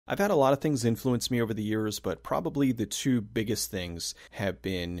I've had a lot of things influence me over the years, but probably the two biggest things have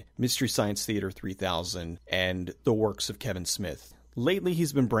been Mystery Science Theater 3000 and the works of Kevin Smith. Lately,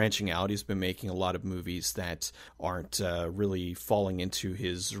 he's been branching out. He's been making a lot of movies that aren't really falling into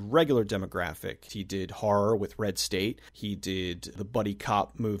his regular demographic. He did horror with Red State. He did the buddy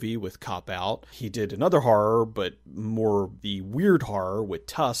cop movie with Cop Out. He did another horror, but more the weird horror with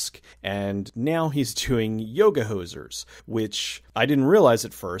Tusk. And now he's doing Yoga Hosers, which I didn't realize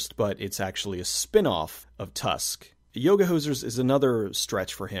at first, but it's actually a spin-off of Tusk. Yoga Hosers is another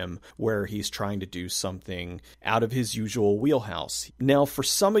stretch for him where he's trying to do something out of his usual wheelhouse. Now, for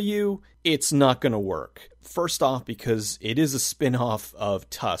some of you, it's not going to work. First off, because it is a spin-off of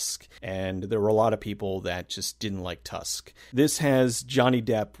Tusk, and there were a lot of people that just didn't like Tusk. This has Johnny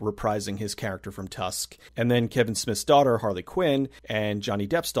Depp reprising his character from Tusk, and then Kevin Smith's daughter, Harley Quinn, and Johnny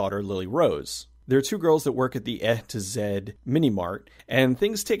Depp's daughter, Lily Rose. There are two girls that work at the A to Z mini-mart, and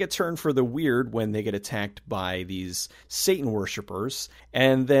things take a turn for the weird when they get attacked by these Satan worshippers,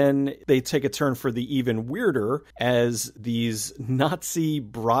 and then they take a turn for the even weirder as these Nazi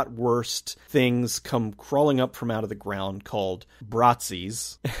bratwurst things come crawling up from out of the ground called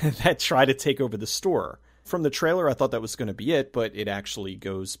Bratzies that try to take over the store. From the trailer, I thought that was going to be it, but it actually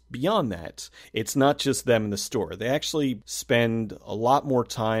goes beyond that. It's not just them in the store. They actually spend a lot more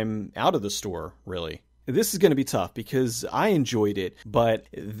time out of the store, really. This is going to be tough because I enjoyed it, but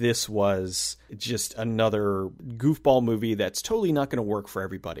this was just another goofball movie that's totally not going to work for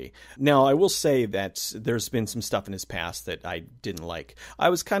everybody. Now, I will say that there's been some stuff in his past that I didn't like. I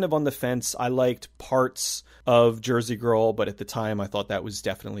was kind of on the fence. I liked parts of Jersey Girl, but at the time I thought that was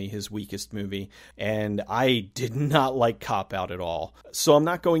definitely his weakest movie, and I did not like Cop Out at all. So I'm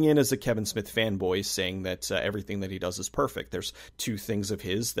not going in as a Kevin Smith fanboy saying that everything that he does is perfect. There's two things of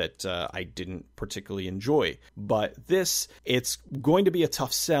his that I didn't particularly enjoy, but it's going to be a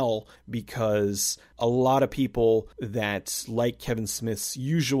tough sell because a lot of people that like Kevin Smith's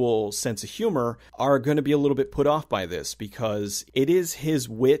usual sense of humor are going to be a little bit put off by this because it is his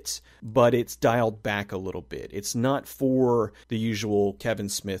wit, but it's dialed back a little bit. It's not for the usual Kevin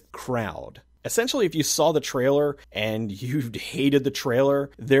Smith crowd. Essentially, if you saw the trailer and you hated the trailer,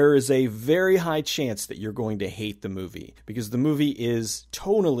 there is a very high chance that you're going to hate the movie because the movie is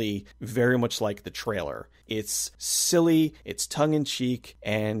tonally very much like the trailer. It's silly, it's tongue-in-cheek,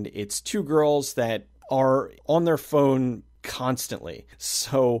 and it's two girls that are on their phone constantly.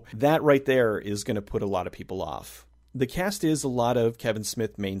 So that right there is going to put a lot of people off. The cast is a lot of Kevin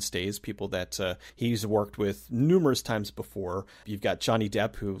Smith mainstays, people that he's worked with numerous times before. You've got Johnny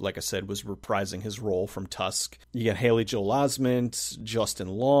Depp, who, like I said, was reprising his role from Tusk. You got Haley Joel Osment, Justin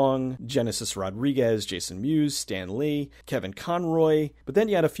Long, Genesis Rodriguez, Jason Mewes, Stan Lee, Kevin Conroy. But then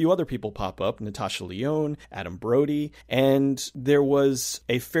you had a few other people pop up, Natasha Lyonne, Adam Brody, and there was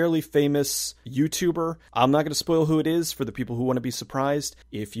a fairly famous YouTuber. I'm not going to spoil who it is for the people who want to be surprised.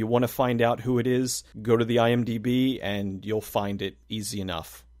 If you want to find out who it is, go to the IMDb and you'll find it easy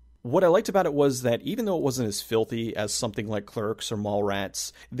enough. What I liked about it was that even though it wasn't as filthy as something like Clerks or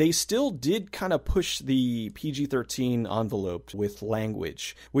Mallrats, they still did kind of push the PG-13 envelope with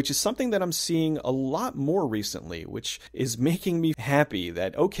language, which is something that I'm seeing a lot more recently, which is making me happy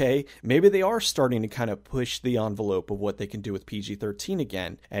that, okay, maybe they are starting to kind of push the envelope of what they can do with PG-13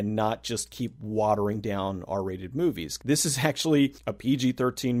 again, and not just keep watering down R-rated movies. This is actually a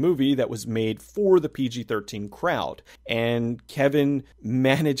PG-13 movie that was made for the PG-13 crowd, and Kevin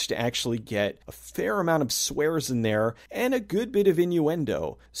managed to actually get a fair amount of swears in there and a good bit of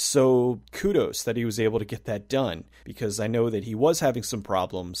innuendo. So kudos that he was able to get that done, because I know that he was having some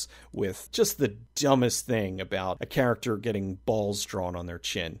problems with just the dumbest thing about a character getting balls drawn on their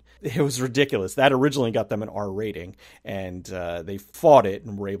chin. It was ridiculous. That originally got them an R rating, and they fought it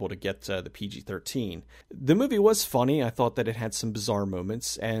and were able to get the PG-13. The movie was funny. I thought that it had some bizarre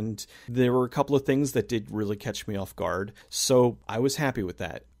moments, and there were a couple of things that did really catch me off guard. So I was happy with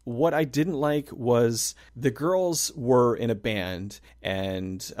that. What I didn't like was the girls were in a band,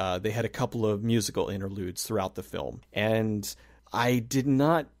 and they had a couple of musical interludes throughout the film. And I did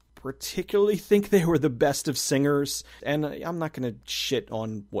not particularly think they were the best of singers, and I'm not going to shit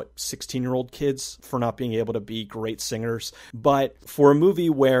on 16-year-old kids for not being able to be great singers, but for a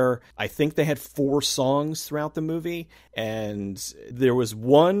movie where I think they had 4 songs throughout the movie, and there was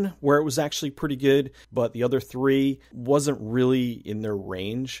one where it was actually pretty good, but the other 3 wasn't really in their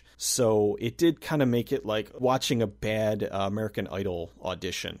range, so it did kind of make it like watching a bad American Idol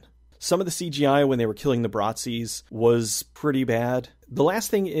audition. Some of the CGI when they were killing the Bratzies was pretty bad. The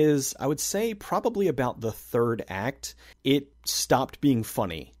last thing is, I would say probably about the third act, it stopped being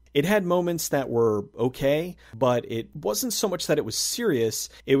funny. It had moments that were okay, but it wasn't so much that it was serious.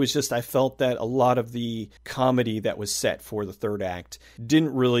 It was just I felt that a lot of the comedy that was set for the third act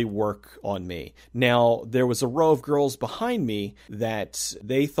didn't really work on me. Now, there was a row of girls behind me that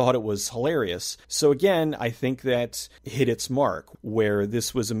they thought it was hilarious. So again, I think that hit its mark, where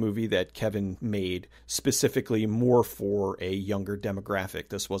this was a movie that Kevin made specifically more for a younger demographic.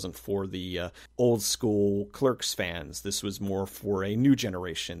 This wasn't for the old school Clerks fans. This was more for a new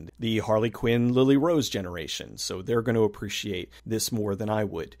generation, the Harley Quinn, Lily Rose generation. So they're going to appreciate this more than I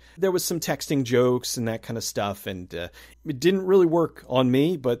would. There was some texting jokes and that kind of stuff, and it didn't really work on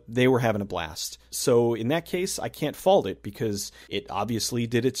me, but they were having a blast. So in that case, I can't fault it because it obviously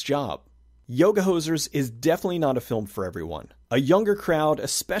did its job. Yoga Hosers is definitely not a film for everyone. A younger crowd,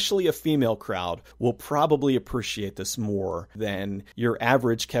 especially a female crowd, will probably appreciate this more than your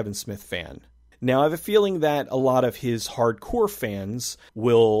average Kevin Smith fan. Now, I have a feeling that a lot of his hardcore fans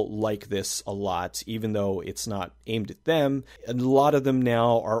will like this a lot, even though it's not aimed at them. And a lot of them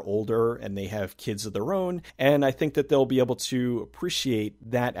now are older and they have kids of their own, and I think that they'll be able to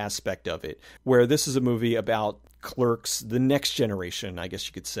appreciate that aspect of it, where this is a movie about Clerks, the next generation, I guess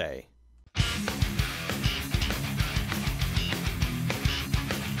you could say.